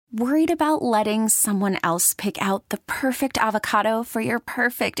Worried about letting someone else pick out the perfect avocado for your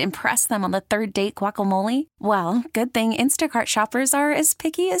perfect impress them on the third date guacamole? Well, good thing Instacart shoppers are as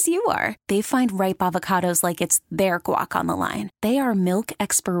picky as you are. They find ripe avocados like it's their guac on the line. They are milk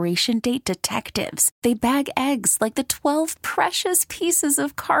expiration date detectives. They bag eggs like the 12 precious pieces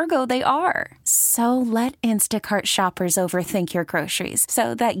of cargo they are. So let Instacart shoppers overthink your groceries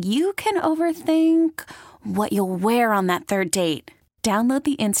so that you can overthink what you'll wear on that third date. Download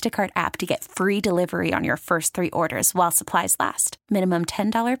the Instacart app to get free delivery on your first 3 orders while supplies last. Minimum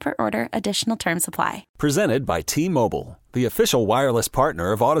 $10 per order. Additional terms apply. Presented by T-Mobile, the official wireless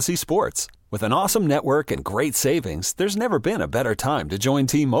partner of Odyssey Sports. With an awesome network and great savings, there's never been a better time to join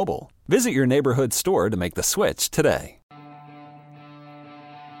T-Mobile. Visit your neighborhood store to make the switch today.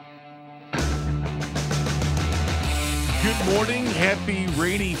 Good morning. Happy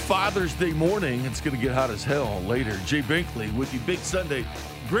rainy Father's Day morning. It's going to get hot as hell later. Jay Binkley with you. Big Sunday.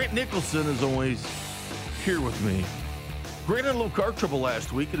 Grant Nicholson is always here with me. Grant had a little car trouble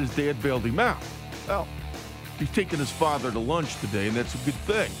last week and his dad bailed him out. Well, he's taking his father to lunch today, and that's a good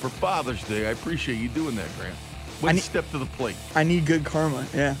thing. For Father's Day, I appreciate you doing that, Grant. One step to the plate. I need good karma,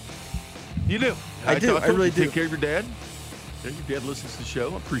 yeah. You do. I do. I really do. Take care of your dad. Yeah, your dad listens to the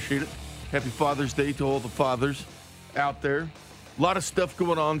show. I appreciate it. Happy Father's Day to all the fathers out there. A lot of stuff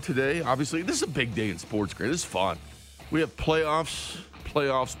going on today. Obviously, this is a big day in sports, Grant. This is fun. We have playoffs.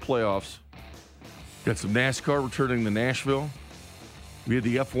 Got some NASCAR returning to Nashville. We had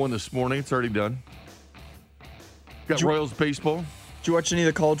the F1 this morning. It's already done. Got Royals baseball. Did you watch any of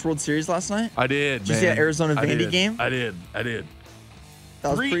the College World Series last night? I did, Did you see that Arizona-Vandy game? I did. That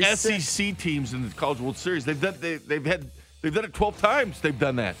was 3 SEC sick. teams in the College World Series. They've done it 12 times. They've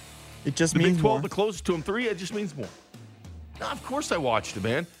done that. It just the means Big 12, more. the closest to them, 3, it just means more. No, of course I watched it,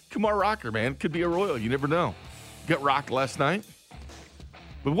 man. Kumar Rocker, man. Could be a Royal. You never know. Got rocked last night.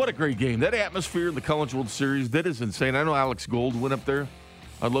 But what a great game. That atmosphere in the College World Series, that is insane. I know Alex Gold went up there.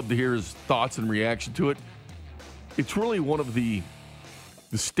 I'd love to hear his thoughts and reaction to it. It's really one of the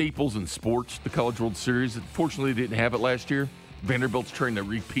staples in sports, the College World Series. Unfortunately, they didn't have it last year. Vanderbilt's trying to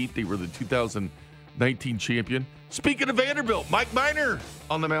repeat. They were the 2019 champion. Speaking of Vanderbilt, Mike Minor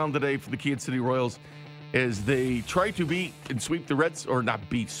on the mound today for the Kansas City Royals as they try to beat and sweep the Reds, or not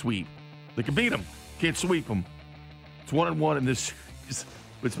beat, sweep. They can beat them, can't sweep them. It's 1-1 in this series.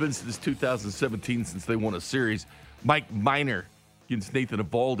 It's been since 2017 since they won a series. Mike Minor against Nathan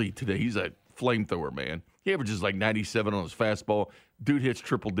Eovaldi today. He's a flamethrower, man. He averages like 97 on his fastball. Dude hits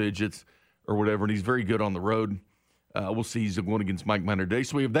triple digits or whatever, and he's very good on the road. We'll see. He's going against Mike Minor today.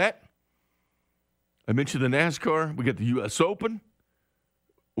 So we have that. I mentioned the NASCAR. We got the U.S. Open.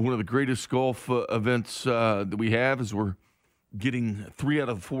 One of the greatest golf events that we have is we're getting 3 out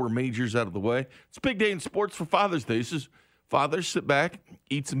of the 4 majors out of the way. It's a big day in sports for Father's Day. This is fathers, sit back,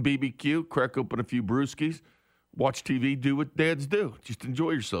 eat some BBQ, crack open a few brewskis, watch TV, do what dads do. Just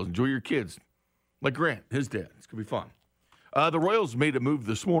enjoy yourselves. Enjoy your kids. Like Grant, his dad. It's going to be fun. The Royals made a move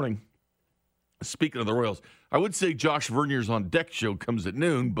this morning. Speaking of the Royals, I would say Josh Vernier's on deck show comes at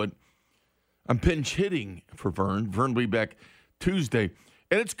noon, but I'm pinch hitting for Vern. Vern will be back Tuesday.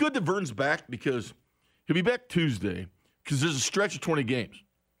 And it's good that Vern's back because he'll be back Tuesday because there's a stretch of 20 games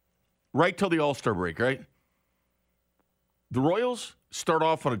right till the All-Star break, right? The Royals start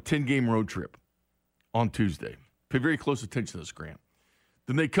off on a 10-game road trip on Tuesday. Pay very close attention to this, Grant.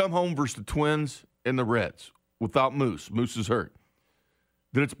 Then they come home versus the Twins and the Reds without Moose. Moose is hurt.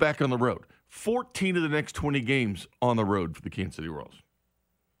 Then it's back on the road. 14 of the next 20 games on the road for the Kansas City Royals.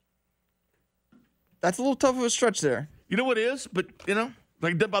 That's a little tough of a stretch there. You know what it is? But,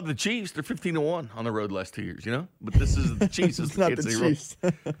 like about the Chiefs, they're 15-1 on the road the last 2 years, But this is the Chiefs. It's not the Chiefs.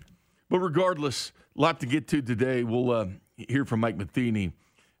 But regardless, a lot to get to today. We'll hear from Mike Matheny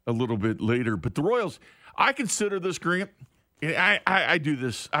a little bit later. But the Royals, I consider this, Grant, and I do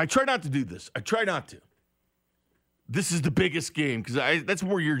this. I try not to do this. I try not to. This is the biggest game because that's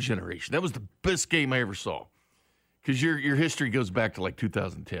more your generation. That was the best game I ever saw because your history goes back to like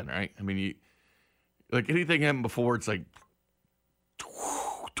 2010, right? I mean, like anything happened before, it's like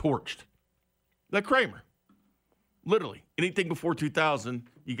torched. Like Kramer. Literally. Anything before 2000,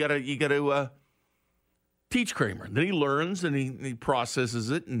 you gotta teach Kramer. Then he learns and he processes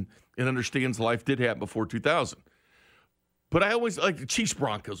it and understands life did happen before 2000. But I always like the Chiefs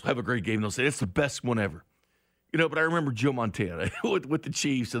Broncos have a great game. They'll say it's the best one ever. But I remember Joe Montana with the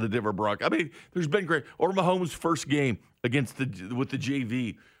Chiefs and the Denver Broncos. I mean, there's been great. Or Mahomes' first game with the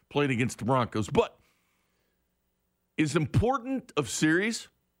JV playing against the Broncos. But as important of series,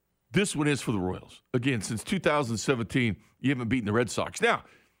 this one is for the Royals. Again, since 2017, you haven't beaten the Red Sox. Now,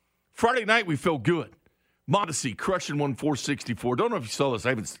 Friday night we felt good. Mondesi crushing 464. Don't know if you saw this. I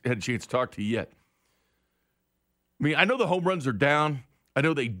haven't had a chance to talk to you yet. I mean, I know the home runs are down. I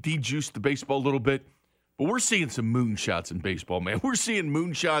know they de-juiced the baseball a little bit. But we're seeing some moonshots in baseball, man. We're seeing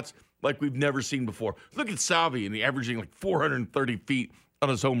moonshots like we've never seen before. Look at Salvi and averaging like 430 feet on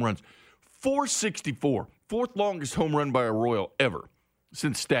his home runs. 464, fourth longest home run by a Royal ever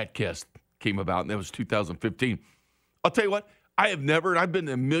since StatCast came about, and that was 2015. I'll tell you what, I've been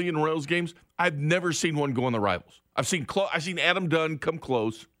to a million Royals games. I've never seen one go on the rivals. I've seen Adam Dunn come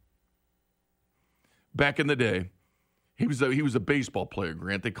close back in the day. He was a baseball player,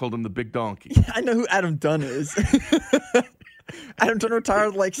 Grant. They called him the Big Donkey. Yeah, I know who Adam Dunn is. Adam Dunn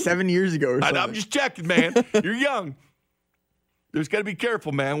retired like 7 years ago or something. I'm just checking, man. You're young. There's got to be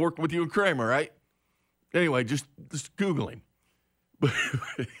careful, man, working with you and Kramer, right? Anyway, just Google him. But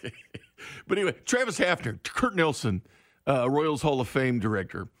anyway, Travis Hafner, Kurt Nelson, Royals Hall of Fame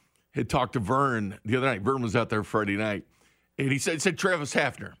director, had talked to Vern the other night. Vern was out there Friday night, and he said Travis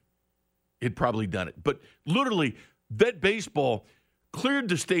Hafner had probably done it. But literally, that baseball cleared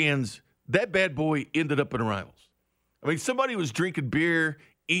the stands. That bad boy ended up in rivals. I mean, somebody was drinking beer,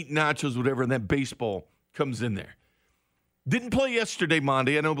 eating nachos, whatever, and that baseball comes in there. Didn't play yesterday,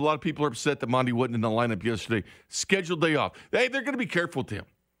 Monday. I know a lot of people are upset that Monday wasn't in the lineup yesterday. Scheduled day off. Hey, they're going to be careful with him.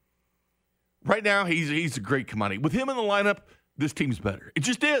 Right now, he's a great commodity. With him in the lineup, this team's better. It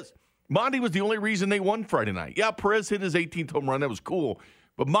just is. Monday was the only reason they won Friday night. Yeah, Perez hit his 18th home run. That was cool.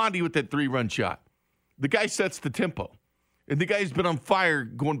 But Monday with that 3-run shot. The guy sets the tempo. And the guy's been on fire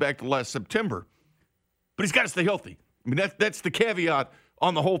going back to last September. But he's got to stay healthy. I mean, that's the caveat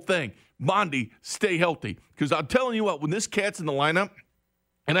on the whole thing. Mondi, stay healthy. Because I'm telling you what, when this cat's in the lineup,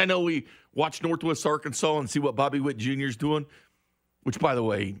 and I know we watched Northwest Arkansas and see what Bobby Witt Jr. is doing, which, by the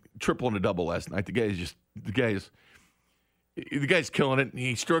way, triple and a double last night. The guy's killing it.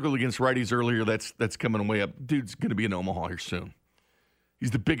 He struggled against righties earlier. That's coming way up. Dude's going to be in Omaha here soon.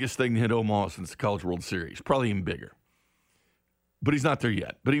 He's the biggest thing to hit Omaha since the College World Series. Probably even bigger. But he's not there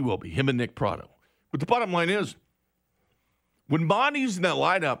yet. But he will be. Him and Nick Prado. But the bottom line is, when Monty's in that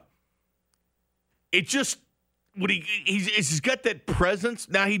lineup, it just he's got that presence.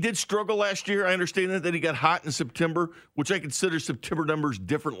 Now, he did struggle last year. I understand that he got hot in September, which I consider September numbers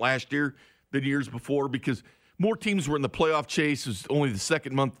different last year than years before because more teams were in the playoff chase. It was only the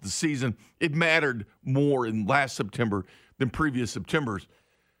second month of the season. It mattered more in last September than previous Septembers.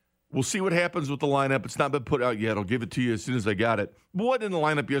 We'll see what happens with the lineup. It's not been put out yet. I'll give it to you as soon as I got it. But what in the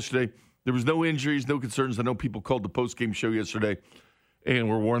lineup yesterday? There was no injuries, no concerns. I know people called the postgame show yesterday and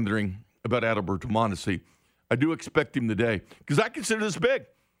were wondering about Adalberto Mondesi. I do expect him today because I consider this big.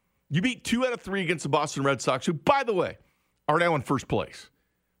 You beat 2 out of 3 against the Boston Red Sox, who, by the way, are now in first place.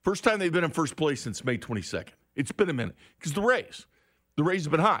 First time they've been in first place since May 22nd. It's been a minute because the Rays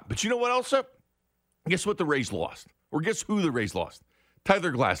have been hot. But you know what else? Guess what the Rays lost? Or guess who the Rays lost?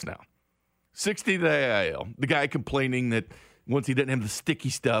 Tyler Glasnow. 60 to the AIL. The guy complaining that once he didn't have the sticky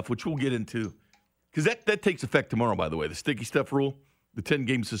stuff, which we'll get into, because that takes effect tomorrow, by the way, the sticky stuff rule, the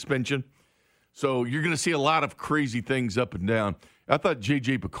 10-game suspension. So you're going to see a lot of crazy things up and down. I thought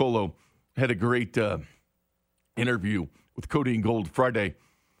J.J. Piccolo had a great interview with Cody and Gold Friday,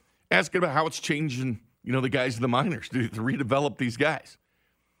 asking about how it's changing, the guys in the minors to redevelop these guys.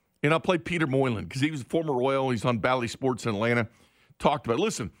 And I'll play Peter Moylan because he was a former Royal. He's on Bally Sports in Atlanta. Talked about it.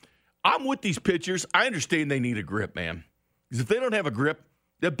 Listen, I'm with these pitchers. I understand they need a grip, man. Because if they don't have a grip,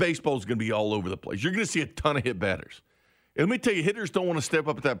 that baseball is going to be all over the place. You're going to see a ton of hit batters. And let me tell you, hitters don't want to step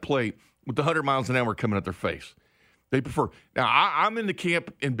up at that plate with the 100 miles an hour coming at their face. They prefer. Now, I'm in the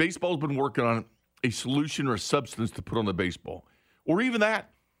camp, and baseball's been working on a solution or a substance to put on the baseball. Or even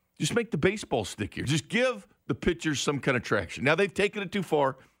that, just make the baseball stickier. Just give the pitchers some kind of traction. Now, they've taken it too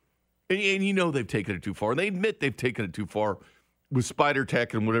far, and they've taken it too far. And they admit they've taken it too far with spider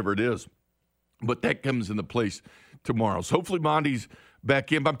tack and whatever it is. But that comes into place tomorrow. So hopefully Monty's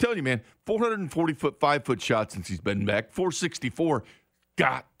back in. But I'm telling you, man, 440-foot, 5-foot shot since he's been back. 464,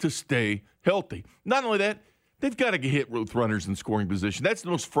 got to stay healthy. Not only that, they've got to get hit with runners in scoring position. That's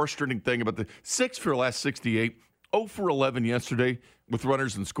the most frustrating thing about the 6 for the last 68, 0 for 11 yesterday with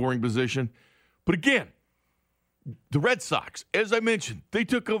runners in scoring position. But again, the Red Sox, as I mentioned, they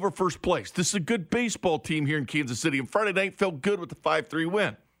took over first place. This is a good baseball team here in Kansas City. And Friday night felt good with the 5-3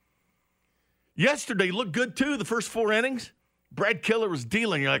 win. Yesterday looked good, too, the first 4 innings. Brad Keller was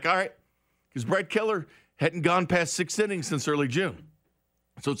dealing. You're like, all right, because Brad Keller hadn't gone past 6 innings since early June.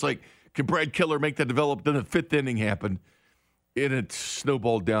 So it's like, can Brad Keller make that develop? Then the 5th inning happened, and it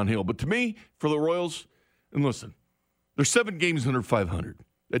snowballed downhill. But to me, for the Royals, and listen, there's 7 games under 500.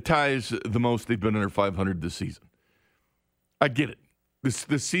 That ties the most they've been under 500 this season. I get it.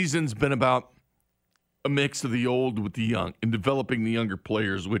 This season's been about a mix of the old with the young and developing the younger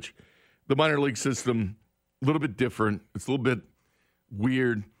players, which the minor league system, a little bit different. It's a little bit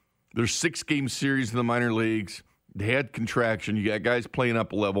weird. There's 6-game series in the minor leagues. They had contraction. You got guys playing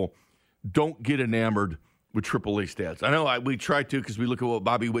up a level. Don't get enamored with AAA stats. I know we try to because we look at what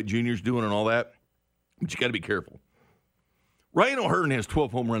Bobby Witt Jr. is doing and all that, but you got to be careful. Ryan O'Hearn has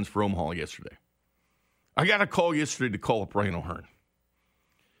 12 home runs for Omaha yesterday. I got a call yesterday to call up Ryan O'Hearn.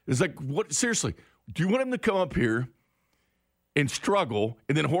 It's like, what? Seriously, do you want him to come up here and struggle,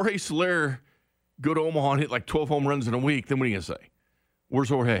 and then Jorge Soler go to Omaha and hit like 12 home runs in a week? Then what are you going to say? Where's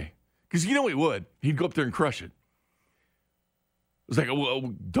Jorge? Because you know he would. He'd go up there and crush it. It's like,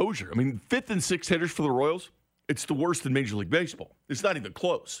 well, Dozier. I mean, 5th and 6th hitters for the Royals, it's the worst in Major League Baseball. It's not even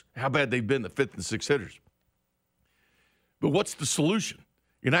close how bad they've been, the 5th and 6th hitters. But what's the solution?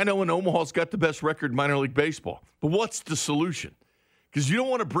 And I know Omaha's got the best record in minor league baseball, but what's the solution? Because you don't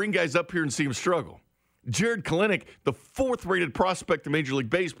want to bring guys up here and see them struggle. Jared Kalenic, the 4th-rated prospect in Major League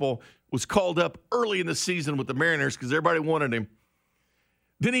Baseball, was called up early in the season with the Mariners because everybody wanted him.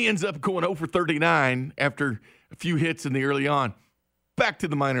 Then he ends up going 0 for 39 after a few hits in the early on, back to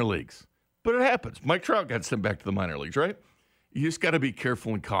the minor leagues. But it happens. Mike Trout got sent back to the minor leagues, right? You just got to be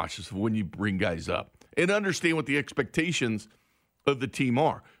careful and cautious when you bring guys up and understand what the expectations of the team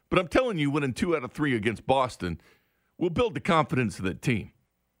are. But I'm telling you, winning 2 out of 3 against Boston will build the confidence of that team.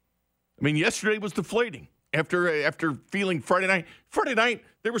 I mean, yesterday was deflating after feeling Friday night. Friday night,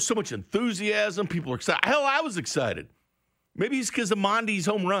 there was so much enthusiasm. People were excited. Hell, I was excited. Maybe it's because of Mondi's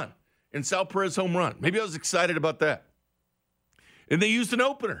home run and Sal Perez's home run. Maybe I was excited about that. And they used an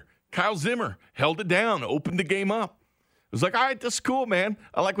opener. Kyle Zimmer held it down, opened the game up. It was like, all right, that's cool, man.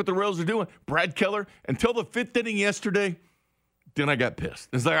 I like what the Royals are doing. Brad Keller, until the 5th inning yesterday, then I got pissed.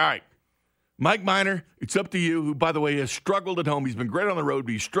 It's like, all right, Mike Minor, it's up to you, who, by the way, has struggled at home. He's been great on the road,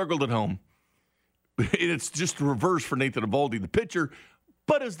 but he's struggled at home. It's just the reverse for Nathan Eovaldi, the pitcher.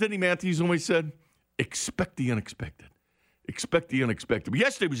 But as Denny Matthews always said, expect the unexpected. Expect the unexpected. But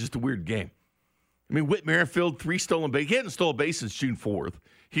yesterday was just a weird game. I mean, Whit Merrifield, 3 stolen bases. He hadn't stolen a base since June 4th.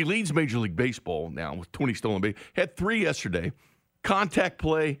 He leads Major League Baseball now with 20 stolen bases. Had 3 yesterday. Contact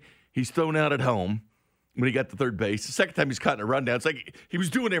play, he's thrown out at home when he got to third base. The second time he's caught in a rundown. It's like he was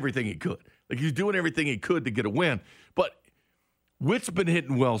doing everything he could. Like he was doing everything he could to get a win. But Whit's been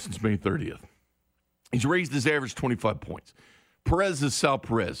hitting well since May 30th. He's raised his average 25 points. Perez is Sal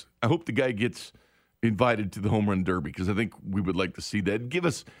Perez. I hope the guy gets invited to the home run derby because I think we would like to see that. Give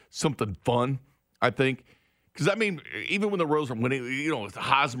us something fun, I think. Because, I mean, even when the Royals were winning,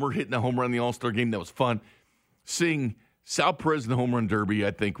 Hosmer hitting a home run in the All-Star game, that was fun. Seeing Sal Perez in the home run derby,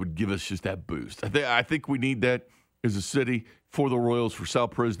 I think, would give us just that boost. I think we need that as a city for the Royals, for Sal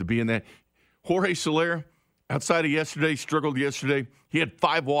Perez to be in that. Jorge Soler, outside of yesterday, struggled yesterday. He had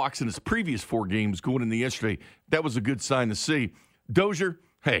 5 walks in his previous 4 games going into yesterday. That was a good sign to see. Dozier,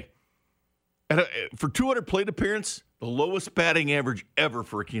 hey, for 200 plate appearance, the lowest batting average ever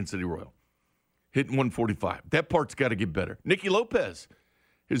for a Kansas City Royal. Hitting 145. That part's got to get better. Nicky Lopez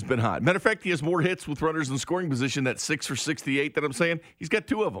has been hot. Matter of fact, he has more hits with runners in scoring position. That 6 for 68 that I'm saying. He's got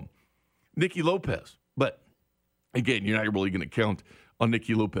 2 of them. Nicky Lopez. But, again, you're not really going to count on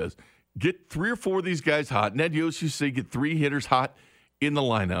Nicky Lopez. Get 3 or 4 of these guys hot. Ned Yost used to say get 3 hitters hot in the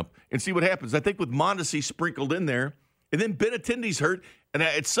lineup and see what happens. I think with Mondesi sprinkled in there, and then Benintendi's hurt, and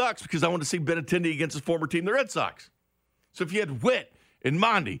it sucks because I want to see Benintendi against his former team, the Red Sox. So if you had Witt and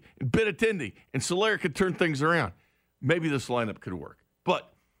Mondi and Benintendi and Soler could turn things around, maybe this lineup could work.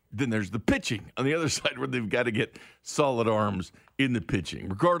 But then there's the pitching on the other side where they've got to get solid arms in the pitching.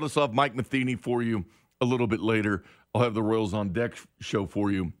 Regardless, I'll have Mike Matheny for you a little bit later. I'll have the Royals on Deck show for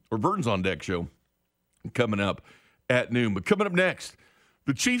you, or Vern's on Deck show coming up at noon. But coming up next,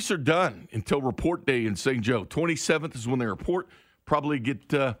 the Chiefs are done until report day in St. Joe. 27th is when they report. Probably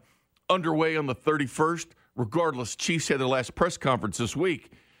get underway on the 31st. Regardless, Chiefs had their last press conference this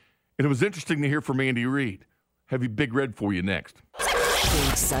week, and it was interesting to hear from Andy Reid. Have you Big Red for you next.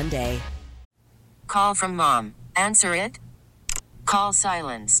 Bink Sunday. Call from mom. Answer it. Call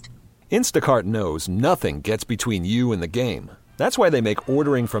silenced. Instacart knows nothing gets between you and the game. That's why they make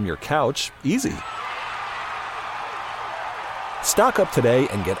ordering from your couch easy. Stock up today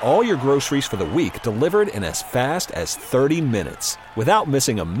and get all your groceries for the week delivered in as fast as 30 minutes without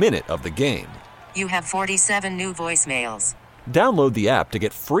missing a minute of the game. You have 47 new voicemails. Download the app to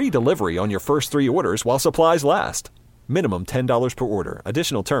get free delivery on your first 3 orders while supplies last. Minimum $10 per order.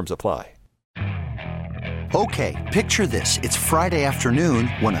 Additional terms apply. Okay, picture this. It's Friday afternoon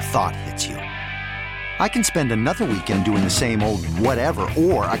when a thought hits you. I can spend another weekend doing the same old whatever,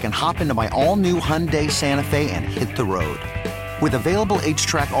 or I can hop into my all-new Hyundai Santa Fe and hit the road. With available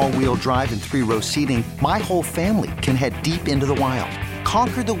H-Track all-wheel drive and 3-row seating, my whole family can head deep into the wild.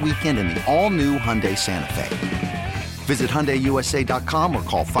 Conquer the weekend in the all-new Hyundai Santa Fe. Visit HyundaiUSA.com or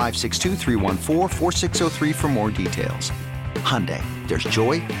call 562-314-4603 for more details. Hyundai, there's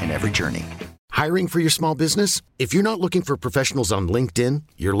joy in every journey. Hiring for your small business? If you're not looking for professionals on LinkedIn,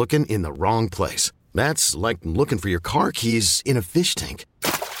 you're looking in the wrong place. That's like looking for your car keys in a fish tank.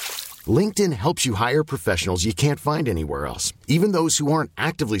 LinkedIn helps you hire professionals you can't find anywhere else, even those who aren't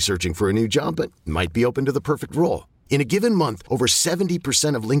actively searching for a new job but might be open to the perfect role. In a given month, over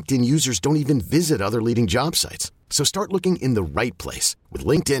 70% of LinkedIn users don't even visit other leading job sites. So start looking in the right place. With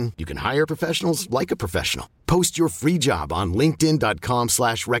LinkedIn, you can hire professionals like a professional. Post your free job on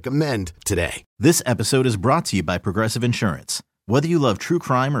linkedin.com/recommend today. This episode is brought to you by Progressive Insurance. Whether you love true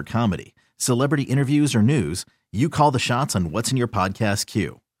crime or comedy, celebrity interviews or news, you call the shots on what's in your podcast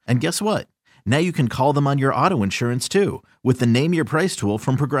queue. And guess what? Now you can call them on your auto insurance too with the Name Your Price tool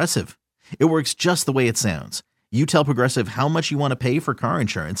from Progressive. It works just the way it sounds. You tell Progressive how much you want to pay for car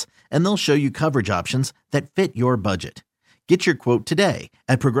insurance, and they'll show you coverage options that fit your budget. Get your quote today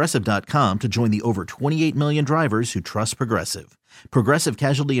at Progressive.com to join the over 28 million drivers who trust Progressive. Progressive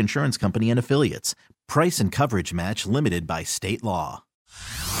Casualty Insurance Company and Affiliates. Price and coverage match limited by state law.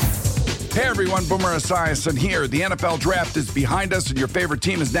 Hey everyone, Boomer Esiason here. The NFL draft is behind us and your favorite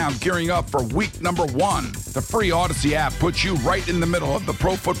team is now gearing up for week number 1. The free Odyssey app puts you right in the middle of the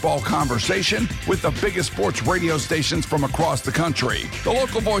pro football conversation with the biggest sports radio stations from across the country. The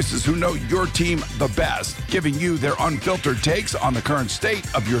local voices who know your team the best, giving you their unfiltered takes on the current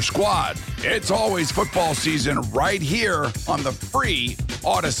state of your squad. It's always football season right here on the free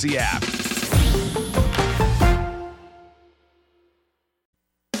Odyssey app.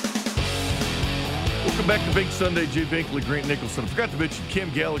 Welcome back to Bink Sunday. Jay Binkley, Grant Nicholson. I forgot to mention Cam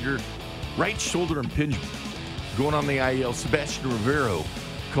Gallagher, right shoulder impingement. Going on the IL, Sebastian Rivero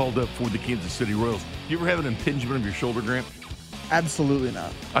called up for the Kansas City Royals. You ever have an impingement of your shoulder, Grant? Absolutely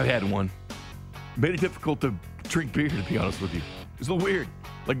not. I've had one. Made it difficult to drink beer, to be honest with you. It's a little weird.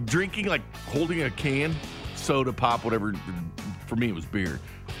 Like drinking, like holding a can, soda, pop, whatever. For me, it was beer.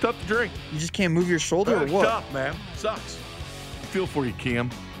 Tough to drink. You just can't move your shoulder or what? Tough, man. Sucks. Feel for you,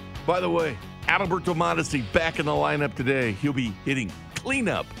 Cam. By the way, Adalberto Mondesi back in the lineup today. He'll be hitting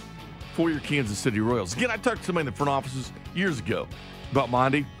cleanup for your Kansas City Royals. Again, I talked to somebody in the front offices years ago about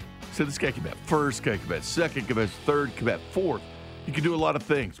Mondi. Said this guy can bat first, guy can bat second, can bat third, can bat fourth. He can do a lot of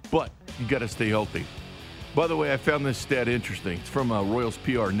things, but you got to stay healthy. By the way, I found this stat interesting. It's from Royals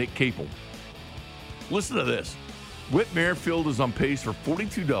PR, Nick Capel. Listen to this. Whit Merrifield is on pace for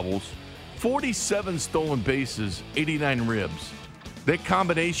 42 doubles, 47 stolen bases, 89 ribs. That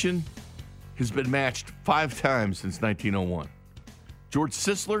combination has been matched 5 times since 1901. George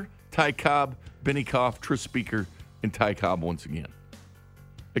Sisler, Ty Cobb, Benny Koff, Tris Speaker, and Ty Cobb once again.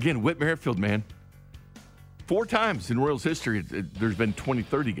 Again, Whit Merrifield, man. 4 times in Royals history, there's been 20,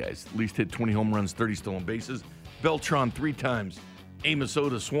 30 guys. At least hit 20 home runs, 30 stolen bases. Beltran 3 times. Amos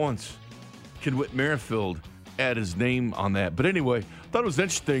Otis once. Can Whit Merrifield add his name on that? But anyway, I thought it was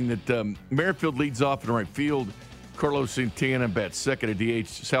interesting that Merrifield leads off in right field. Carlos Santana bats second at DH.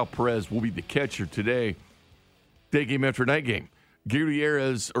 Sal Perez will be the catcher today. Day game after night game.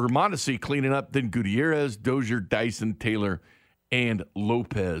 Gutierrez or Mondesi cleaning up. Then Gutierrez, Dozier, Dyson, Taylor, and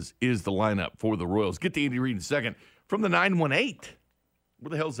Lopez is the lineup for the Royals. Get to Andy Reid in a second. From the 918. Where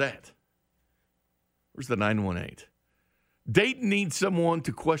the hell's that? Where's the 918? Dayton needs someone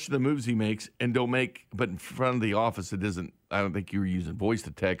to question the moves he makes and don't make, but in front of the office, it isn't. I don't think you were using voice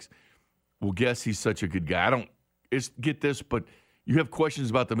to text. Well, guess he's such a good guy. I don't get this, but you have questions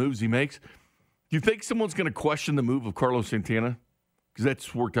about the moves he makes. Do you think someone's going to question the move of Carlos Santana? Because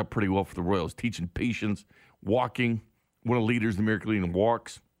that's worked out pretty well for the Royals. Teaching patience, walking, one of the leaders in the American League in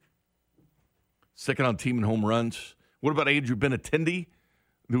walks. Second on team in home runs. What about Andrew Benintendi,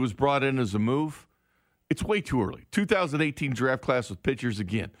 who was brought in as a move? It's way too early. 2018 draft class with pitchers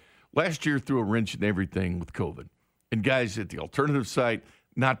again. Last year threw a wrench in everything with COVID. And guys at the alternative site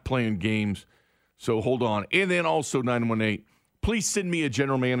not playing games. So hold on. And then also 918, please send me a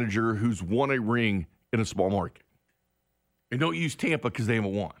general manager who's won a ring in a small market. And don't use Tampa because they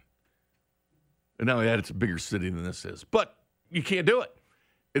haven't won. And not only that, it's a bigger city than this is. But you can't do it.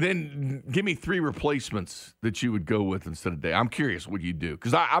 And then give me 3 replacements that you would go with instead of Dayton. I'm curious what you do.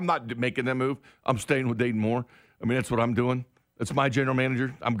 Because I'm not making that move. I'm staying with Dayton Moore. I mean, that's what I'm doing. That's my general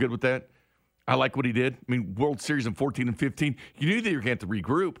manager. I'm good with that. I like what he did. I mean, World Series in 14 and 15. You knew that you were going to have to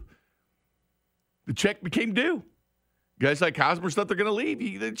regroup. The check became due. Guys like Hosmer thought they're going to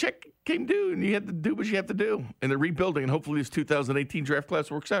leave. The check came due, and you had to do what you have to do. And they're rebuilding, and hopefully this 2018 draft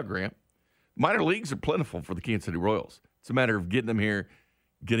class works out, Grant. Minor leagues are plentiful for the Kansas City Royals. It's a matter of getting them here,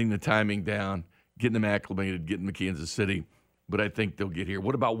 getting the timing down, getting them acclimated, getting them to Kansas City. But I think they'll get here.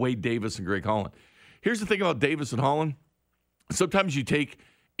 What about Wade Davis and Greg Holland? Here's the thing about Davis and Holland. Sometimes you take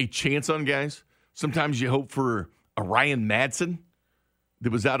a chance on guys. Sometimes you hope for a Ryan Madsen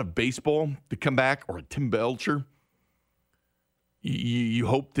that was out of baseball to come back, or a Tim Belcher. You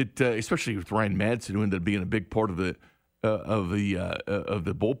hope that, especially with Ryan Madsen, who ended up being a big part of the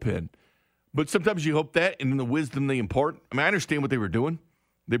bullpen. But sometimes you hope that, and then the wisdom they impart. I mean, I understand what they were doing.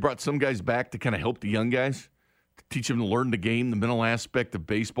 They brought some guys back to kind of help the young guys, to teach them to learn the game, the mental aspect of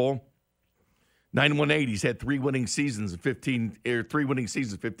baseball. 918, he's had 3 winning seasons in 15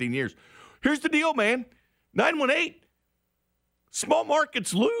 years. Here's the deal, man. 918, small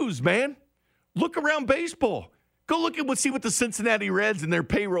markets lose, man. Look around baseball. Go look at see what the Cincinnati Reds and their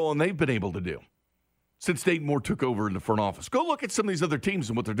payroll and they've been able to do since Dayton Moore took over in the front office. Go look at some of these other teams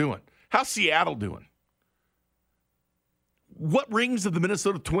and what they're doing. How's Seattle doing? What rings have the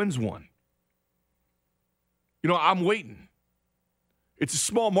Minnesota Twins won? I'm waiting. It's a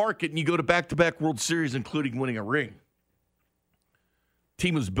small market, and you go to back-to-back World Series, including winning a ring.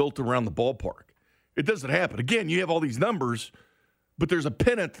 Team was built around the ballpark. It doesn't happen. Again, you have all these numbers, but there's a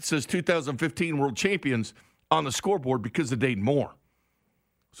pennant that says 2015 World Champions on the scoreboard because of Dayton Moore.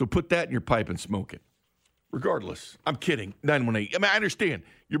 So put that in your pipe and smoke it. Regardless, I'm kidding. 918. I mean, I understand.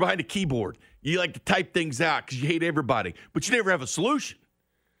 You're behind a keyboard. You like to type things out because you hate everybody, but you never have a solution.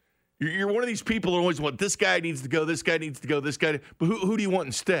 You're one of these people that always want, this guy needs to go, this guy needs to go, this guy. But who do you want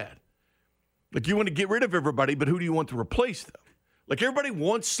instead? Like, you want to get rid of everybody, but who do you want to replace them? Like, everybody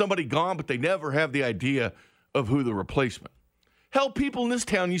wants somebody gone, but they never have the idea of who the replacement. Hell, people in this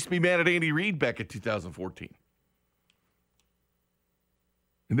town used to be mad at Andy Reid back in 2014.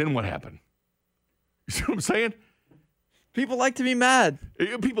 And then what happened? You see what I'm saying? People like to be mad.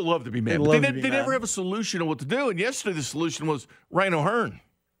 People love to be mad. They never have a solution on what to do. And yesterday the solution was Ryan O'Hearn.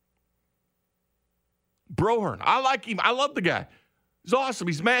 Brohern. I like him. I love the guy. He's awesome.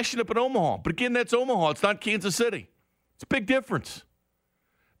 He's mashing up in Omaha. But again, that's Omaha. It's not Kansas City. It's a big difference.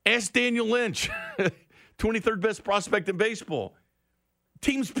 Ask Daniel Lynch, 23rd best prospect in baseball.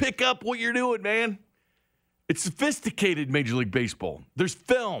 Teams pick up what you're doing, man. It's sophisticated Major League Baseball. There's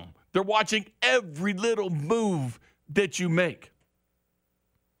film. They're watching every little move that you make.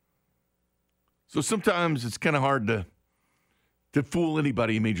 So sometimes it's kind of hard to fool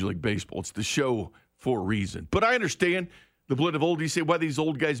anybody in Major League Baseball. It's the show for a reason. But I understand the blood of old. You say, why these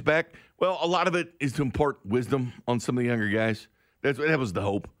old guys back? Well, a lot of it is to impart wisdom on some of the younger guys. That was the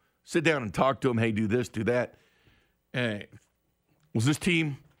hope. Sit down and talk to them. Hey, do this, do that. Was this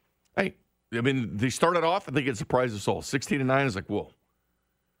team, they started off, I think it surprised us all. 16-9 is like, whoa.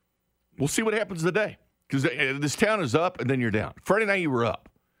 We'll see what happens today. Because this town is up, and then you're down. Friday night, you were up.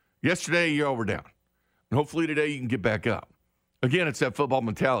 Yesterday, you were down. And hopefully today, you can get back up. Again, it's that football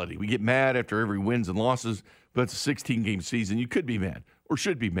mentality. We get mad after every wins and losses, but it's a 16-game season. You could be mad or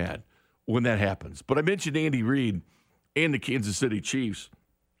should be mad when that happens. But I mentioned Andy Reid and the Kansas City Chiefs,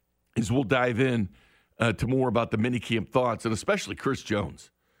 as we'll dive in to more about the minicamp thoughts, and especially Chris Jones.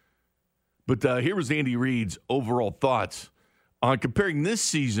 But here was Andy Reid's overall thoughts on comparing this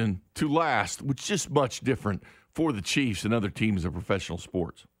season to last, which is just much different for the Chiefs and other teams in professional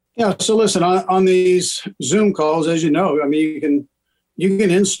sports. Yeah. So listen, on these Zoom calls, as you know, I mean, you can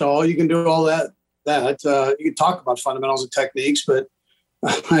install, you can do all that. You can talk about fundamentals and techniques, but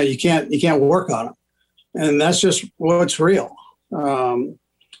you can't work on them, and that's just what's real.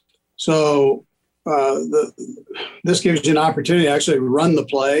 This gives you an opportunity to actually run the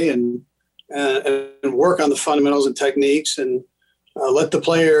play and work on the fundamentals and techniques, and let the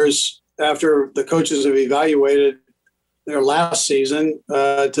players, after the coaches have evaluated their last season,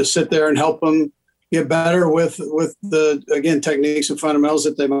 to sit there and help them get better with the, again, techniques and fundamentals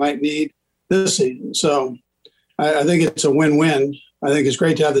that they might need this season. So I think it's a win-win. I think it's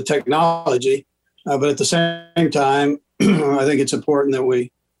great to have the technology, but at the same time, I think it's important that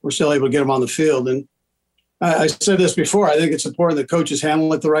we're still able to get them on the field. And I said this before, I think it's important that coaches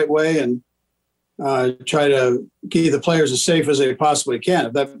handle it the right way and try to keep the players as safe as they possibly can.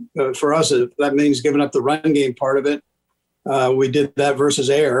 If that, for us, if that means giving up the run game part of it, we did that versus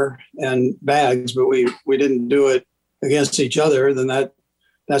air and bags, but we didn't do it against each other. Then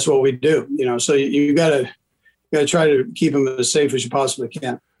that's what we do, So you got to try to keep them as safe as you possibly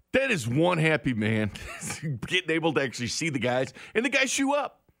can. That is one happy man, getting able to actually see the guys, and the guys shoe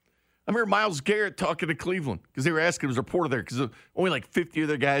up. I remember Myles Garrett talking to Cleveland because they were asking, there was a reporter there, because only like 50 of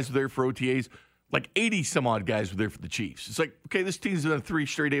their guys were there for OTAs. Like 80-some-odd guys were there for the Chiefs. It's like, okay, this team's done 3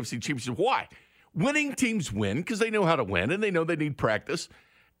 straight AFC championships. Why? Winning teams win because they know how to win, and they know they need practice.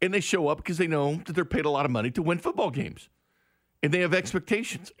 And they show up because they know that they're paid a lot of money to win football games. And they have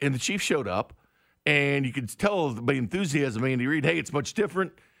expectations. And the Chiefs showed up, and you could tell by the enthusiasm of Andy Reid, hey, it's much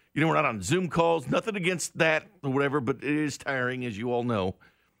different. You know, we're not on Zoom calls. Nothing against that or whatever, but it is tiring, as you all know.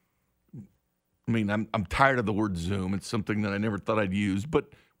 I mean, I'm tired of the word Zoom. It's something that I never thought I'd use, but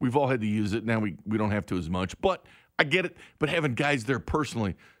we've all had to use it. Now we don't have to as much. But I get it. But having guys there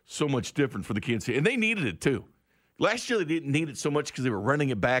personally, so much different for the Kansas City. And they needed it, too. Last year, they didn't need it so much because they were running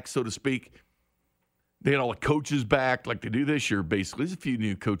it back, so to speak. They had all the coaches back like they do this year, basically. There's a few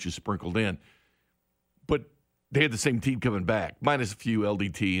new coaches sprinkled in. But they had the same team coming back, minus a few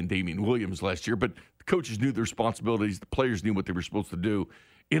LDT and Damian Williams last year. But the coaches knew their responsibilities. The players knew what they were supposed to do.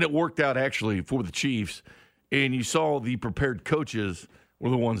 And it worked out, actually, for the Chiefs. And you saw the prepared coaches were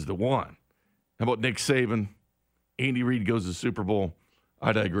the ones that won. How about Nick Saban? Andy Reid goes to the Super Bowl.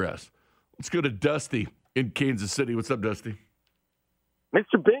 I digress. Let's go to Dusty in Kansas City. What's up, Dusty?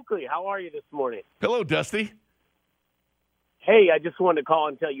 Mr. Binkley, how are you this morning? Hello, Dusty. Hey, I just wanted to call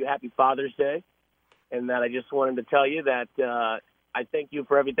and tell you Happy Father's Day, and that I just wanted to tell you that I thank you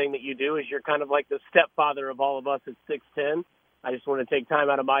for everything that you do, as you're kind of like the stepfather of all of us at 6'10". I just want to take time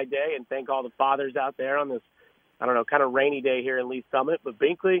out of my day and thank all the fathers out there on this, I don't know, kind of rainy day here in Lee Summit. But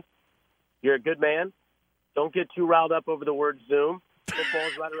Binkley, you're a good man. Don't get too riled up over the word Zoom.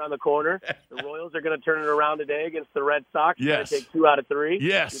 Football's right around the corner. The Royals are going to turn it around today against the Red Sox. Yes. Take 2 out of 3.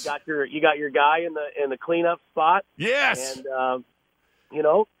 Yes. You got your guy in the cleanup spot. Yes. And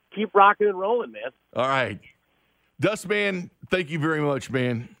keep rocking and rolling, man. All right, Dust man. Thank you very much,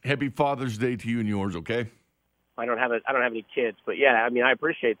 man. Happy Father's Day to you and yours. Okay. I don't have any kids, but yeah, I mean, I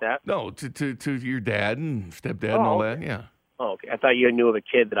appreciate that. No, to your dad and stepdad and all that. Yeah. Oh, okay. I thought you knew of a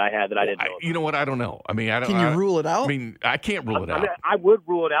kid that I had that I didn't know about. You know what? I don't know. I mean, I don't. Can you rule it out? I mean, I can't rule it out. I mean, I would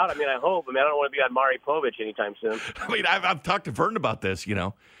rule it out. I mean, I hope. I mean, I don't want to be on Maury Povich anytime soon. I mean, I've talked to Vern about this. You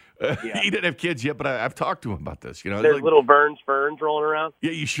know, he didn't have kids yet, but I've talked to him about this. You know, there's little ferns rolling around.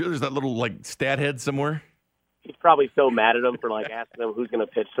 Yeah, you sure? There's that little like stat head somewhere. He's probably so mad at him for like asking him who's going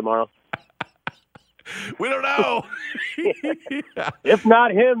to pitch tomorrow. We don't know. If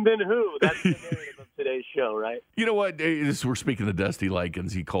not him, then who? That's the narrative of today's show, right? You know what? We're speaking to Dusty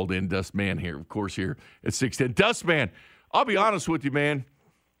Likens. He called in Dust Man here, of course, here at 610. Dust Man, I'll be honest with you, man.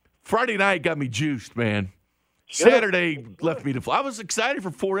 Friday night got me juiced, man. Saturday left me I was excited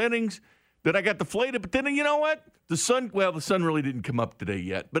for 4 innings. Then I got deflated. But then, you know what? The sun really didn't come up today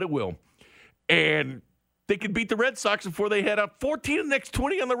yet, but it will. And they could beat the Red Sox before they head out 14 of the next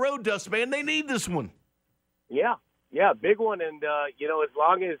 20 on the road, Dust Man. They need this one. Yeah, big one. And, as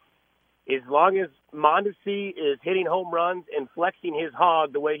long as Mondesi is hitting home runs and flexing his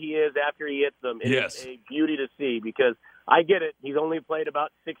hog the way he is after he hits them, it is a beauty to see, because I get it. He's only played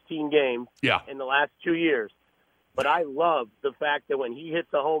about 16 games in the last 2 years. But I love the fact that when he hits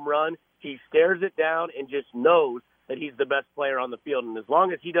a home run, he stares it down and just knows that he's the best player on the field. And as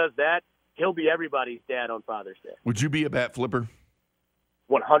long as he does that, he'll be everybody's dad on Father's Day. Would you be a bat flipper?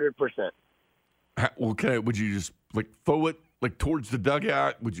 100%. Okay. Would you just throw it towards the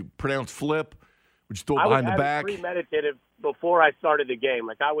dugout? Would you pronounce flip? Would you throw it behind the back? I would have premeditated before I started the game.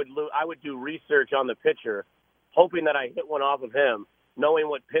 I would do research on the pitcher, hoping that I hit one off of him, knowing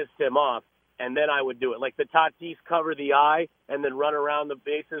what pissed him off, and then I would do it. Like the Tatis cover the eye and then run around the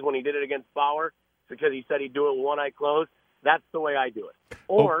bases when he did it against Bauer, because he said he'd do it with one eye closed. That's the way I do it.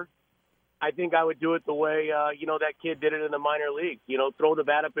 Or I think I would do it the way, that kid did it in the minor leagues. Throw the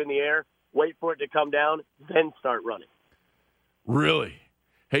bat up in the air, wait for it to come down, then start running. Really?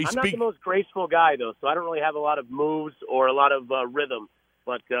 Hey, I'm not the most graceful guy, though, so I don't really have a lot of moves or a lot of rhythm.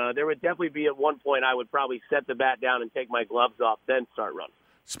 But there would definitely be at one point I would probably set the bat down and take my gloves off, then start running.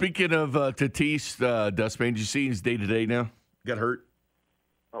 Speaking of Tatis, Dustman, did you see his day-to-day now? Got hurt?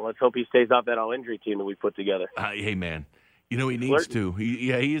 Well, let's hope he stays off that all-injury team that we put together. Hey, man. He needs to.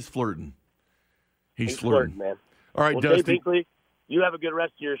 He is flirting. He's flirting, man. All right, well, Dusty. Dave Binkley, you have a good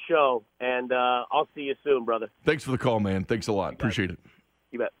rest of your show, and I'll see you soon, brother. Thanks for the call, man. Thanks a lot. Appreciate it.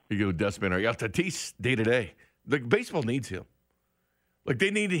 You bet. You go, Dustman. Yeah, Tatis, day-to-day. Baseball needs him. They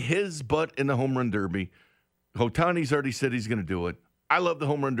need his butt in the home run derby. Otani's already said he's going to do it. I love the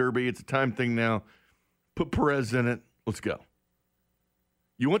home run derby. It's a time thing now. Put Perez in it. Let's go.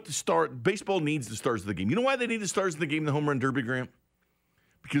 You want the start. Baseball needs the stars of the game. You know why they need the stars of the game, the home run derby, Grant?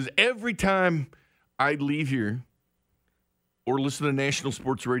 Because every time I leave here or listen to national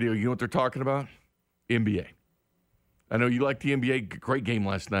sports radio, you know what they're talking about? NBA. I know you like the NBA. Great game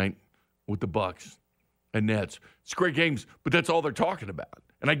last night with the Bucks and Nets. It's great games, but that's all they're talking about.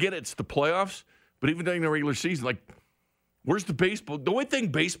 And I get it. It's the playoffs, but even during the regular season, where's the baseball? The only thing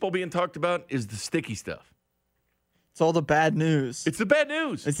baseball being talked about is the sticky stuff. It's all the bad news. It's the bad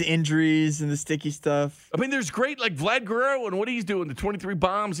news. It's the injuries and the sticky stuff. I mean, there's great, like Vlad Guerrero and what he's doing, the 23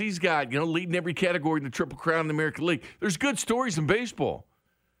 bombs he's got, leading every category in the Triple Crown in the American League. There's good stories in baseball.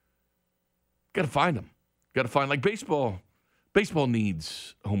 Got to find them. Got to find, like baseball. Baseball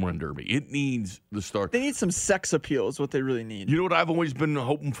needs a home run derby. It needs the start. They need some sex appeal is what they really need. You know what I've always been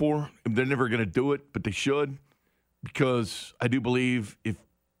hoping for? They're never going to do it, but they should, because I do believe if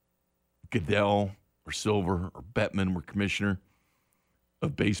Goodell or Silver or Bettman were commissioner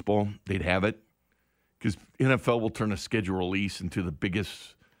of baseball, they'd have it. Because NFL will turn a schedule release into the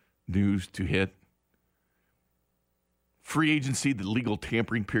biggest news to hit. Free agency, the legal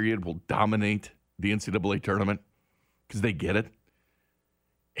tampering period, will dominate the NCAA tournament because they get it.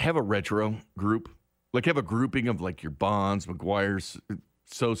 Have a retro group. Like have a grouping of like your Bonds, McGuire's,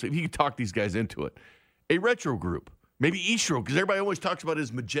 Sosa. If you could talk these guys into it. A retro group. Maybe Eastro, because everybody always talks about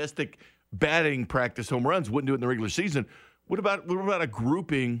his majestic batting practice home runs, wouldn't do it in the regular season. What about a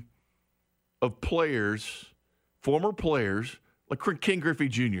grouping of players, former players, like Ken Griffey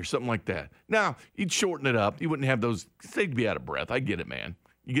Jr., something like that? Now, you'd shorten it up. You wouldn't have those. They'd be out of breath. I get it, man.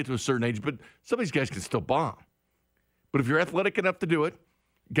 You get to a certain age, but some of these guys can still bomb. But if you're athletic enough to do it,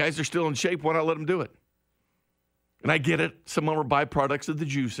 guys are still in shape, why not let them do it? And I get it. Some of them are byproducts of the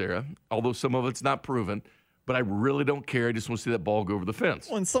juice era, although some of it's not proven. But I really don't care. I just want to see that ball go over the fence.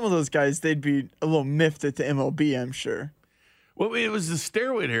 Well, and some of those guys, they'd be a little miffed at the MLB, I'm sure. Well, it was the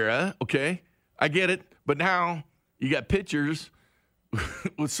steroid era, okay? I get it. But now you got pitchers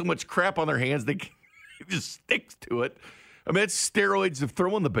with so much crap on their hands, it just sticks to it. I mean, it's steroids of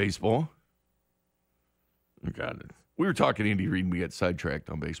throwing the baseball. Oh, God. We were talking Andy Reid, and we got sidetracked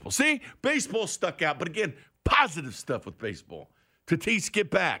on baseball. See? Baseball stuck out. But again, positive stuff with baseball. Tatis,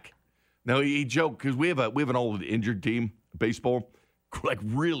 get back. No, he joked because we have an old injured team, baseball, like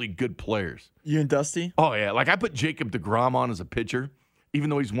really good players. You and Dusty? Oh, yeah. Like I put Jacob DeGrom on as a pitcher,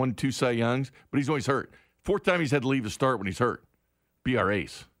 even though he's won 2 Cy Youngs, but he's always hurt. 4th time he's had to leave the start when he's hurt. Be our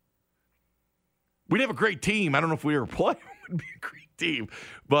ace. We'd have a great team. I don't know if we ever play. It would be a great team,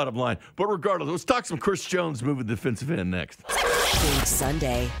 bottom line. But regardless, let's talk some Chris Jones moving defensive end next. Bink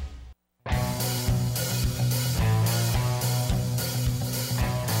Sunday.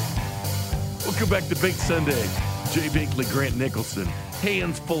 Welcome back to Bink Sunday. Jay Binkley, Grant Nicholson.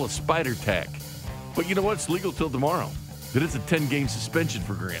 Hands full of spider tack. But you know what? It's legal till tomorrow. That it's a 10-game suspension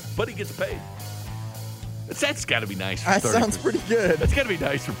for Grant. But he gets paid. That's got to be nice. That sounds pretty good. That's got to be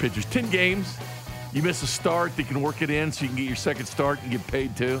nice for pitchers. 10 games. You miss a start. They can work it in so you can get your second start and get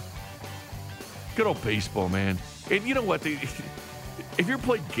paid too. Good old baseball, man. And you know what? If you're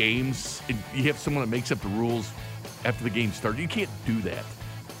playing games and you have someone that makes up the rules after the game started, you can't do that.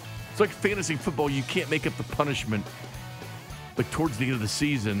 It's like fantasy football. You can't make up the punishment like towards the end of the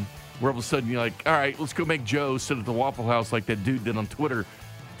season where all of a sudden you're like, all right, let's go make Joe sit at the Waffle House like that dude did on Twitter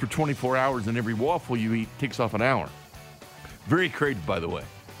for 24 hours and every waffle you eat takes off an hour. Very creative, by the way.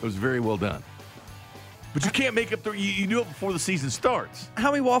 It was very well done. But you can't make up you do it before the season starts.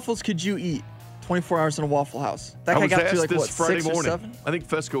 How many waffles could you eat 24 hours in a Waffle House? That guy got to like, what, Friday 6 morning. or 7? I think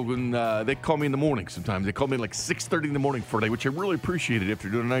Fesco, when they call me in the morning sometimes. They call me like 6:30 in the morning for a day, which I really appreciated after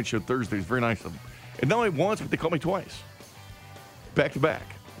doing a night show Thursday. It's very nice of them. And not only once, but they call me twice. Back to back.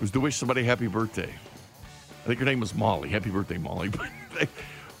 It was to wish somebody happy birthday. I think her name was Molly. Happy birthday, Molly. But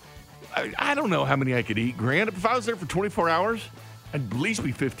I don't know how many I could eat, Grant. If I was there for 24 hours, I'd at least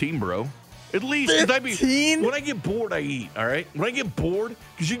be 15, bro. At least. 15? When I get bored, I eat, all right? When I get bored,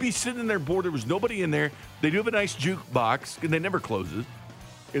 because you'd be sitting there bored, there was nobody in there. They do have a nice jukebox, and they never closes.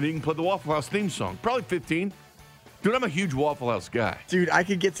 And you can play the Waffle House theme song. Probably 15. Dude, I'm a huge Waffle House guy. Dude, I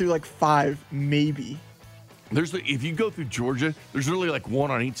could get through like 5, maybe. If you go through Georgia, there's really like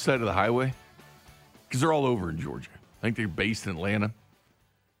one on each side of the highway. Because they're all over in Georgia. I think they're based in Atlanta.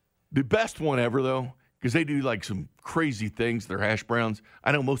 The best one ever, though, because they do like some crazy things. Their hash browns.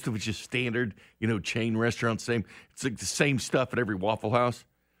 I know most of it's just standard, chain restaurants. It's like the same stuff at every Waffle House.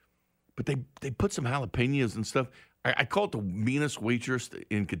 But they put some jalapenos and stuff. I call it the meanest waitress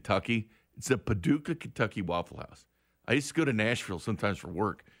in Kentucky. It's the Paducah, Kentucky Waffle House. I used to go to Nashville sometimes for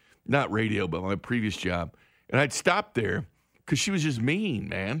work. Not radio, but my previous job. And I'd stop there because she was just mean,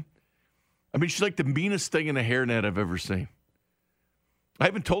 man. I mean, she's like the meanest thing in a hairnet I've ever seen. I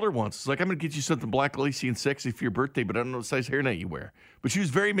even told her once, it's like, I'm going to get you something black, lacy, and sexy for your birthday, but I don't know what size hairnet you wear. But she was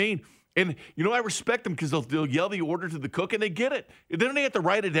very mean. And, I respect them because they'll yell the order to the cook, and they get it. They don't have to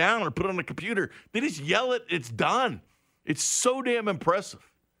write it down or put it on the computer. They just yell it. It's done. It's so damn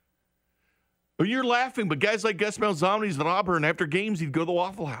impressive. Well, you're laughing, but guys like Gus Malzahn at Auburn, after games, he'd go to the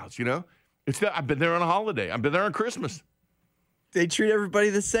Waffle House, I've been there on a holiday. I've been there on Christmas. They treat everybody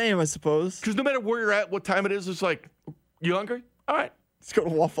the same, I suppose. Because no matter where you're at, what time it is, it's like, you hungry? All right. Let's go to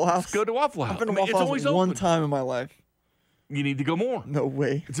Waffle House. Let's go to Waffle House. I've been to Waffle House one time in my life. You need to go more. No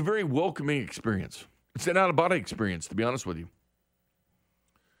way. It's a very welcoming experience. It's an out-of-body experience, to be honest with you.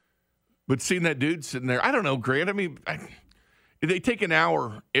 But seeing that dude sitting there, I don't know, Grant. I mean, if they take an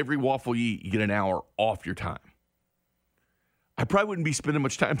hour every waffle you eat, you get an hour off your time. I probably wouldn't be spending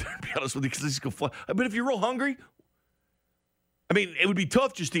much time there, to be honest with you, because they just go fly. But if you're real hungry, I mean, it would be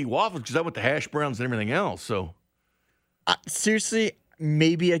tough just to eat waffles because I went to hash browns and everything else. So, seriously,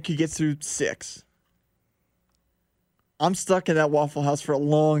 maybe I could get through 6. I'm stuck in that Waffle House for a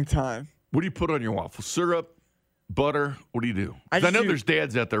long time. What do you put on your waffle? Syrup, butter? What do you do? I know there's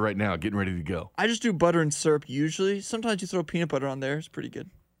dads out there right now getting ready to go. I just do butter and syrup usually. Sometimes you throw peanut butter on there. It's pretty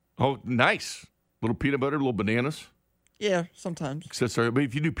good. Oh, nice. Little peanut butter, little bananas. Yeah, sometimes. But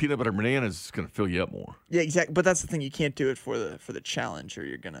if you do peanut butter and bananas, it's going to fill you up more. Yeah, exactly. But that's the thing. You can't do it for the challenge, or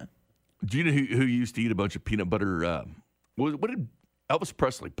you're going to. Do you know who used to eat a bunch of peanut butter? What did Elvis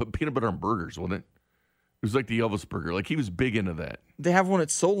Presley put peanut butter on burgers, wasn't it? It was like the Elvis burger. Like, he was big into that. They have one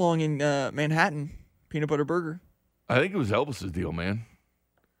at So Long in Manhattan, peanut butter burger. I think it was Elvis's deal, man.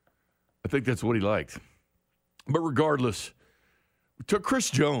 I think that's what he liked. But regardless, to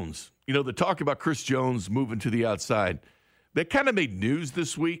Chris Jones, the talk about Chris Jones moving to the outside, that kind of made news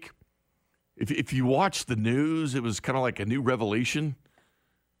this week. If you watch the news, it was kind of like a new revelation.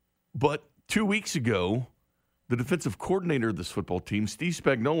 But 2 weeks ago, the defensive coordinator of this football team, Steve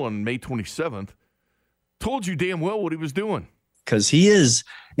Spagnuolo, on May 27th, told you damn well what he was doing. Because he is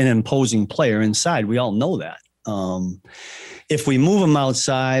an imposing player inside. We all know that. If we move him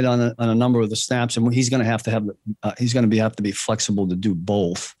outside on a number of the snaps, and he's going to have to be flexible to do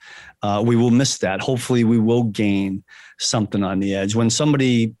both. We will miss that. Hopefully, we will gain something on the edge. When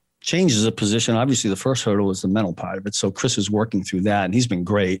somebody changes a position, obviously the first hurdle is the mental part of it. So Chris is working through that, and he's been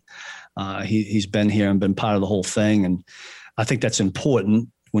great. He's been here and been part of the whole thing, and I think that's important.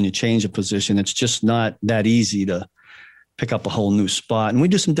 When you change a position, it's just not that easy to pick up a whole new spot. And we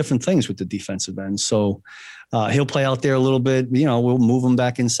do some different things with the defensive end. So he'll play out there a little bit. We'll move him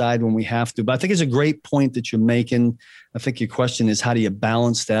back inside when we have to. But I think it's a great point that you're making. I think your question is, how do you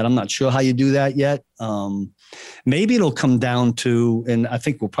balance that? I'm not sure how you do that yet. Maybe it'll come down to, and I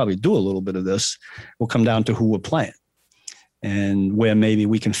think we'll probably do a little bit of this, will come down to who we're playing and where maybe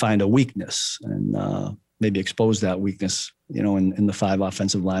we can find a weakness and maybe expose that weakness, in the 5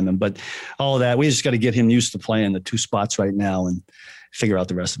 offensive linemen. But all of that, we just got to get him used to playing the 2 spots right now and figure out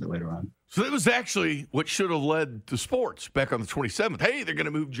the rest of it later on. So that was actually what should have led to sports back on the 27th. Hey, they're going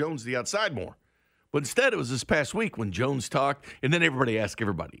to move Jones to the outside more. But instead, it was this past week when Jones talked, and then everybody asked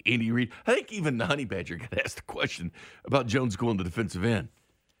everybody. Andy Reid, I think even the Honey Badger got asked a question about Jones going to defensive end.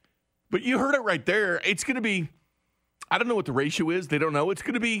 But you heard it right there. It's going to be, I don't know what the ratio is. They don't know. It's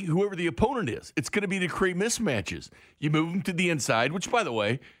going to be whoever the opponent is. It's going to be to create mismatches. You move him to the inside, which, by the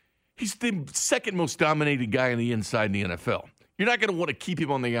way, he's the second most dominated guy on the inside in the NFL. You're not going to want to keep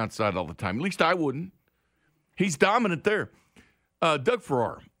him on the outside all the time. At least I wouldn't. He's dominant there. Doug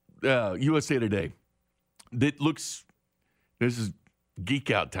Farrar, USA Today. This is geek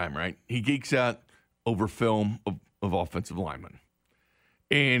out time, right? He geeks out over film of offensive linemen.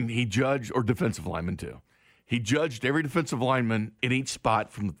 And he judged, or defensive linemen too. He judged every defensive lineman in each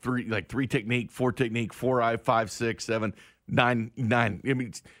spot from the 3 technique, 4 technique, 4-eye, 5, 6, 7, 9. I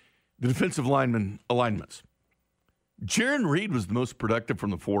mean, the defensive lineman alignments. Jaron Reid was the most productive from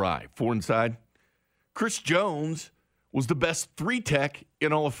the 4-eye, 4 inside. Chris Jones was the best 3 tech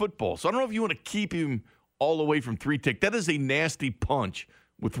in all of football. So I don't know if you want to keep him all the way from 3 tech. That is a nasty punch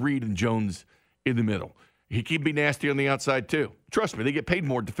with Reid and Jones in the middle. He can be nasty on the outside, too. Trust me, they get paid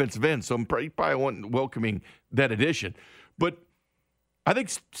more defensive ends, so I'm probably welcoming that addition. But I think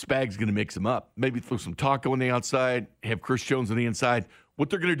Spag's going to mix them up. Maybe throw some Taco on the outside, have Chris Jones on the inside. What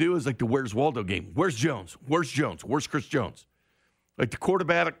they're going to do is like the Where's Waldo game. Where's Jones? Where's Jones? Where's Chris Jones? Like the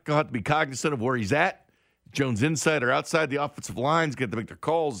quarterback got to be cognizant of where he's at. Jones inside or outside the offensive lines, get to make their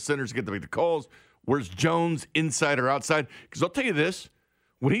calls. The centers get to make the calls. Where's Jones, inside or outside? Because I'll tell you this,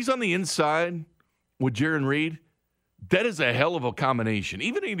 when he's on the inside with Jaron Reid, that is a hell of a combination.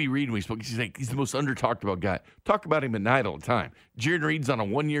 Even Andy Reid, when he spoke, he's like, he's the most under-talked about guy. Talk about him at night all the time. Jaron Reid's on a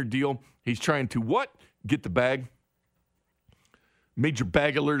 1-year deal. He's trying to what? Get the bag. Major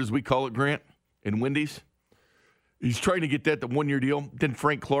bag alert, as we call it, Grant, in Wendy's. He's trying to get that, the 1-year deal. Then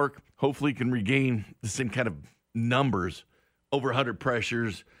Frank Clark hopefully can regain the same kind of numbers, over 100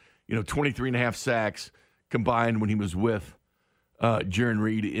 pressures, 23 and a half sacks combined when he was with Jaron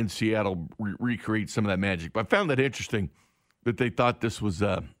Reid in Seattle, recreate some of that magic. But I found that interesting that they thought this was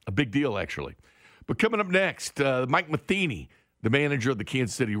a big deal, actually. But coming up next, Mike Matheny, The manager of the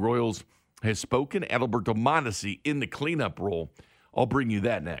Kansas City Royals has spoken. Adalberto Mondesi in the cleanup role. I'll bring you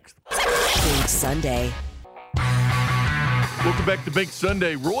that next. Bink Sunday. Welcome back to Bink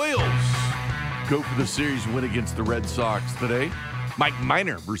Sunday. Royals go for the series win against the Red Sox today. Mike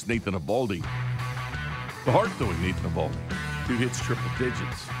Minor versus Nathan Eovaldi. The hard-throwing Nathan Eovaldi. 2 hits, triple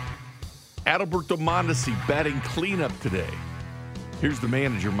digits. Adalberto Mondesi batting cleanup today. Here's the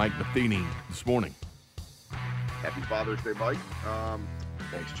manager, Mike Matheny, this morning. Happy Father's Day, Mike.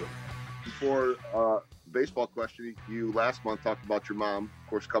 Thanks, Joe. Before baseball question, you last month talked about your mom, of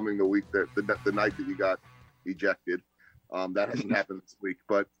course, coming the week that the night that you got ejected. That hasn't happened this week.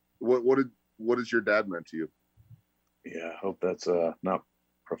 But what has your dad meant to you? Yeah, I hope that's not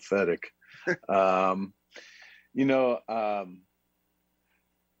prophetic. I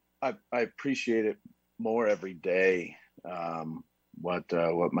appreciate it more every day.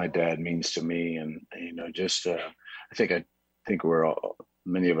 What my dad means to me, and I think we're all,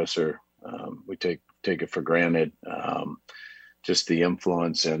 many of us are, we take it for granted. Just the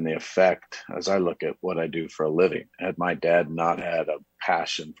influence and the effect as I look at what I do for a living. Had my dad not had a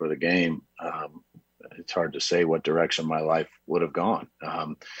passion for the game, it's hard to say what direction my life would have gone.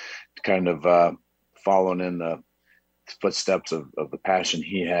 Following in the footsteps of the passion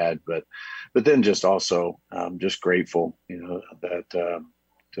he had, but then just also just grateful, that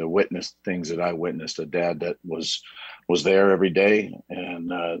to witness things that I witnessed, a dad that was there every day,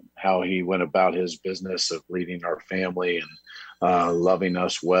 and how he went about his business of leading our family and loving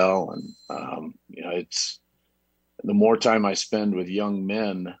us well. And it's the more time I spend with young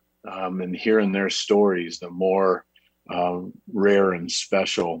men and hearing their stories, the more rare and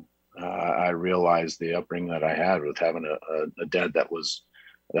special I realized the upbringing that I had with having a dad that was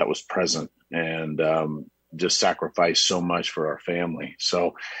present and just sacrificed so much for our family.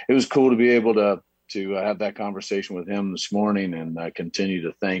 So it was cool to be able to have that conversation with him this morning, and continue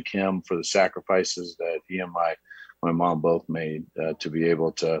to thank him for the sacrifices that he and my mom both made to be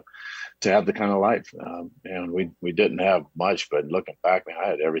able to have the kind of life. And we didn't have much, but looking back, I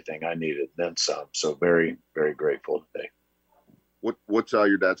had everything I needed, then some. So very, very grateful today. What's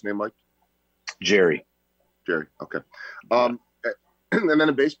your dad's name, Mike? Jerry. Okay. And then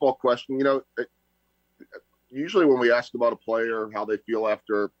a baseball question. Usually when we ask about a player, how they feel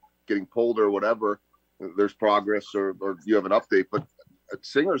after getting pulled or whatever, there's progress or you have an update. But a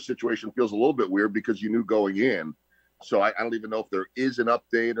Singer's situation feels a little bit weird because you knew going in. So I don't even know if there is an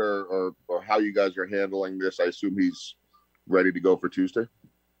update or how you guys are handling this. I assume he's ready to go for Tuesday.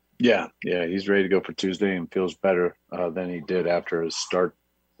 Yeah, he's ready to go for Tuesday and feels better than he did after his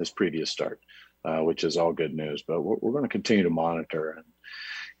previous start, which is all good news. But we're going to continue to monitor.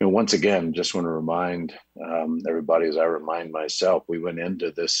 And once again, just want to remind everybody, as I remind myself, we went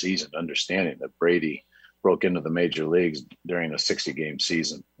into this season understanding that Brady broke into the major leagues during a 60-game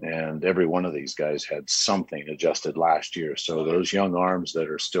season, and every one of these guys had something adjusted last year. So those young arms that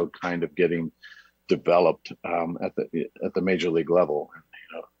are still kind of getting developed at the major league level.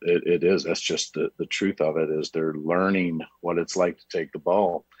 That's just the truth of it, is they're learning what it's like to take the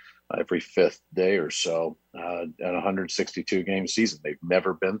ball every fifth day or so at a 162 game season. They've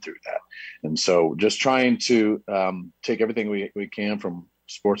never been through that. And so just trying to take everything we can from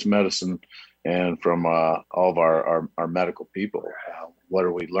sports medicine and from all of our medical people. What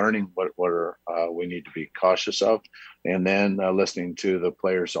are we learning? What are we need to be cautious of? And then listening to the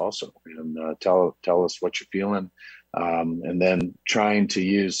players also, and tell us what you're feeling. And then trying to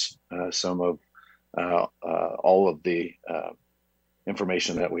use some of all of the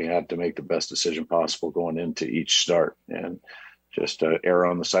information that we have to make the best decision possible going into each start, and just err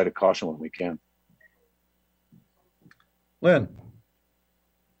on the side of caution when we can. Lynn.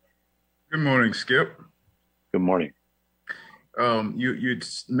 Good morning, Skip. Good morning. You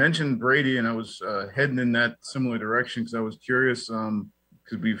mentioned Brady, and I was heading in that similar direction because I was curious.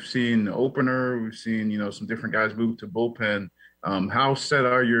 Because we've seen the opener, we've seen some different guys move to bullpen. How set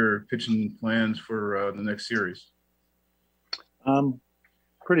are your pitching plans for the next series?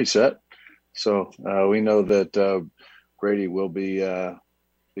 Pretty set. So we know that Brady will be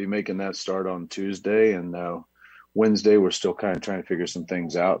making that start on Tuesday, and Wednesday we're still kind of trying to figure some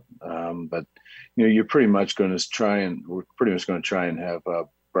things out. But we're pretty much going to try and have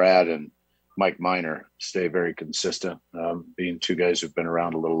Brad and Mike Minor stay very consistent, being two guys who've been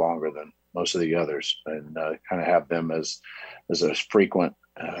around a little longer than most of the others, and kind of have them as frequent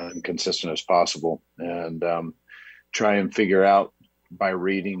and consistent as possible, and try and figure out by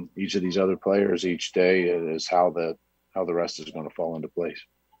reading each of these other players each day is how the rest is going to fall into place.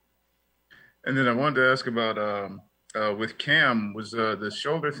 And then I wanted to ask about with Cam, was the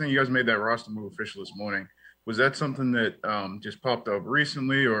shoulder thing, you guys made that roster move official this morning. Was that something that just popped up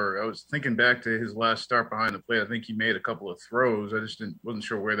recently, or I was thinking back to his last start behind the plate? I think he made a couple of throws. I just wasn't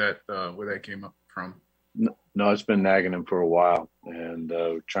sure where that came up from. No, it's been nagging him for a while, and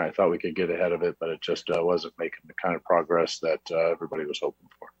thought we could get ahead of it, but it just wasn't making the kind of progress that everybody was hoping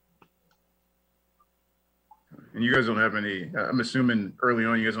for. And you guys don't have any, I'm assuming early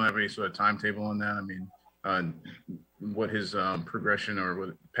on, you guys don't have any sort of timetable on that. I mean, what his progression or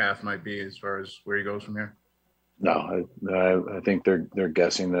what path might be as far as where he goes from here. No, I think they're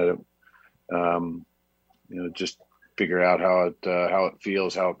guessing that just figure out how it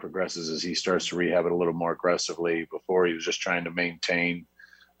feels, how it progresses as he starts to rehab it a little more aggressively. Before, he was just trying to maintain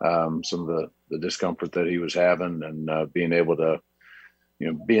some of the discomfort that he was having, and being able to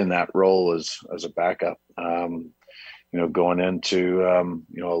be in that role as a backup. Going into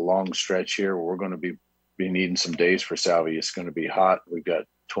a long stretch here, we're going to be needing some days for Salvi. It's going to be hot. We've got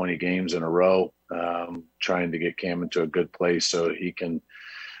 20 games in a row, trying to get Cam into a good place so he can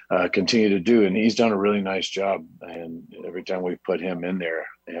continue to do. And he's done a really nice job. And every time we've put him in there,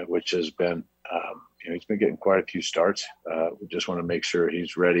 which has been, he's been getting quite a few starts. We just want to make sure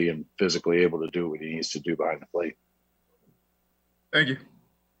he's ready and physically able to do what he needs to do behind the plate. Thank you.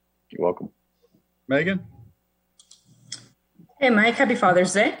 You're welcome. Megan? Hey, Mike. Happy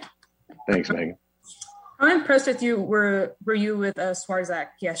Father's Day. Thanks, Megan. How impressed with you were you with Swarzak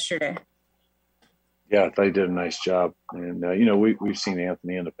yesterday? Yeah, I thought he did a nice job. And, we've seen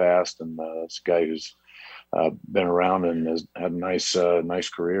Anthony in the past, and it's a guy who's been around and has had a nice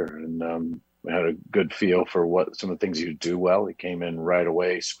career. And we had a good feel for what some of the things he would do well. He came in right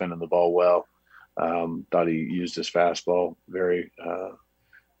away, spinning the ball well. Thought he used his fastball very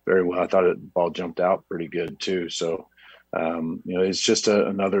well. I thought the ball jumped out pretty good, too. So, it's just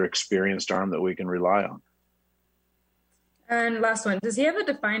another experienced arm that we can rely on. And last one, does he have a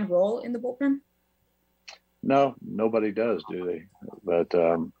defined role in the bullpen? No, nobody does, do they? But,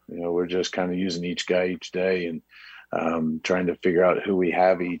 we're just kind of using each guy each day and trying to figure out who we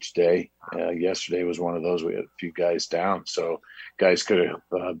have each day. Yesterday was one of those. We had a few guys down. So guys could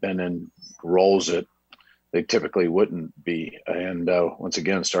have been in roles that they typically wouldn't be. And once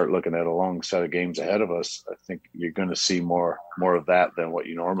again, start looking at a long set of games ahead of us. I think you're going to see more of that than what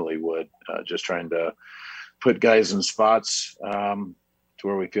you normally would. Just trying to put guys in spots to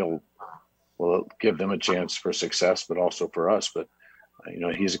where we feel will give them a chance for success, but also for us. But,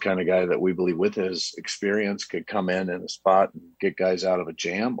 he's the kind of guy that we believe with his experience could come in a spot and get guys out of a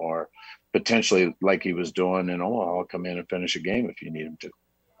jam, or potentially like he was doing in Omaha, come in and finish a game if you need him to.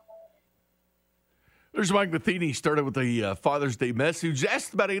 There's Mike Matheny, started with a Father's Day message,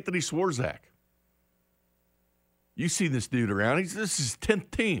 asked about Anthony Swarzak. You see this dude around. This is his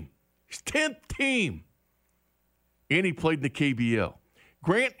 10th team. His 10th team. And he played in the KBL.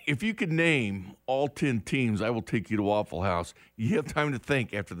 Grant, if you could name all 10 teams, I will take you to Waffle House. You have time to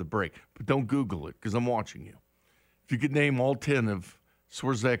think after the break, but don't Google it because I'm watching you. If you could name all 10 of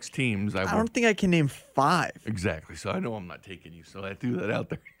Swarzak's teams, I don't think I can name 5. Exactly. So I know I'm not taking you, so I threw that out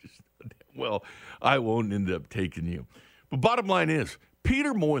there. Well, I won't end up taking you. But bottom line is,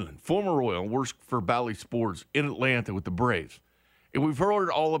 Peter Moylan, former Royal, works for Bally Sports in Atlanta with the Braves. And we've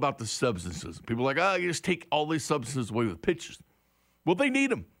heard all about the substances. People are like, you just take all these substances away with pitchers. Well, they need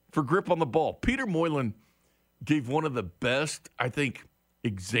them for grip on the ball. Peter Moylan gave one of the best, I think,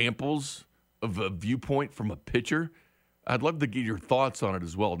 examples of a viewpoint from a pitcher. I'd love to get your thoughts on it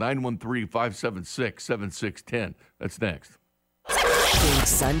as well. 913-576-7610. That's next. Bink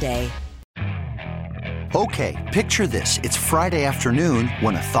Sunday. Okay, picture this. It's Friday afternoon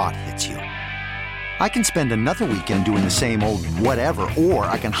when a thought hits you. I can spend another weekend doing the same old whatever, or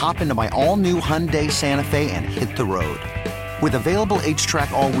I can hop into my all-new Hyundai Santa Fe and hit the road. With available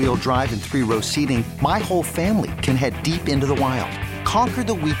H-Track all-wheel drive and 3-row seating, my whole family can head deep into the wild. Conquer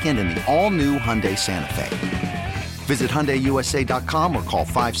the weekend in the all-new Hyundai Santa Fe. Visit HyundaiUSA.com or call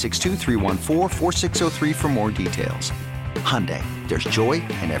 562-314-4603 for more details. Hyundai, there's joy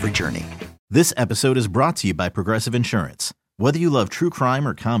in every journey. This episode is brought to you by Progressive Insurance. Whether you love true crime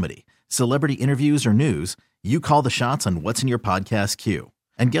or comedy, celebrity interviews or news, you call the shots on what's in your podcast queue.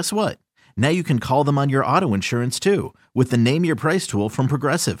 And guess what? Now you can call them on your auto insurance too with the Name Your Price tool from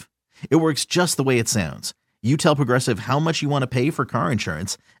Progressive. It works just the way it sounds. You tell Progressive how much you want to pay for car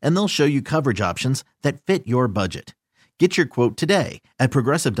insurance, and they'll show you coverage options that fit your budget. Get your quote today at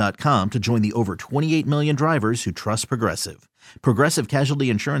Progressive.com to join the over 28 million drivers who trust Progressive. Progressive Casualty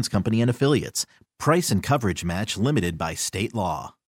Insurance Company and Affiliates. Price and coverage match limited by state law.